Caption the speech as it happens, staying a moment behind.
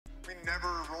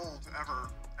never rolled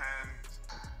ever, and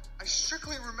I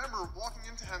strictly remember walking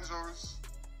into Henzo's,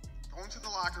 going to the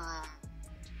locker room,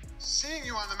 seeing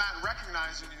you on the mat,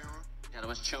 recognizing you. Yeah, there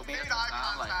was chubby. Made eye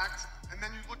contact, and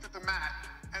then you looked at the mat,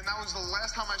 and that was the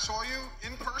last time I saw you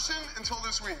in person until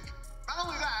this week. Not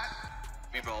only that,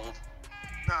 we rolled.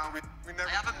 No, we never.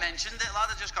 I haven't mentioned it,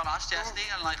 lad. I just got asked yesterday,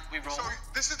 and like we rolled. So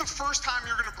this is the first time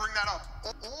you're gonna bring that up.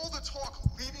 All the talk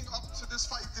leading up to this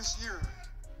fight this year.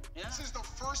 Yeah. This is the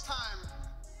first time,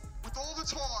 with all the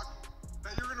talk,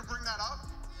 that you're gonna bring that up.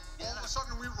 Yeah. All of a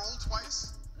sudden, we rolled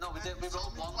twice. No, we did. We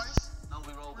rolled once. Twice. No,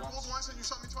 we rolled once. We rolled once, and you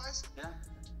saw me twice. Yeah.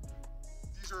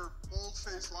 These are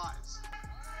bold-faced lies,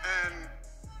 and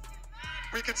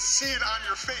we could see it on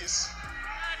your face.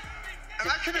 And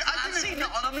I can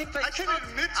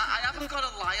admit, I haven't got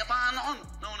a liar ban on.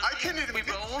 No, I can admit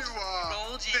we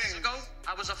rolled years ago.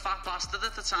 I was a fat bastard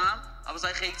at the time. I was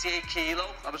like 88 kilo.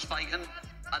 I was fighting.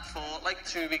 I'd fought like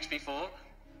 2 weeks before.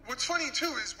 What's funny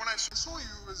too is when I saw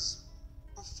you was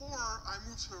before I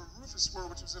moved to Rufus Sport,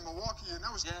 which was in Milwaukee, and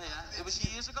that was it was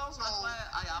years ago. So that's why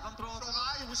I haven't brought. So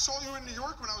I saw you in New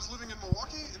York when I was living in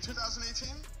Milwaukee in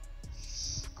 2018.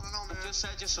 I don't know, man. You just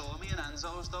said you saw me in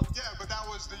Henzo's, though. Yeah, but that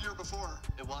was the year before.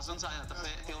 It wasn't. I had to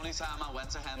pay. The only time I went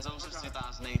to Henzo's was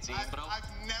 2018, bro. I've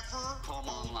never. Come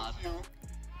on, lad.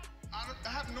 I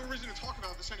have no reason to talk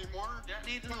about this anymore. Yeah,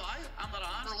 neither do I. I'm not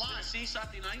on. We're live. See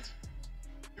Saturday night.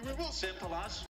 Yeah, we will. Simple as.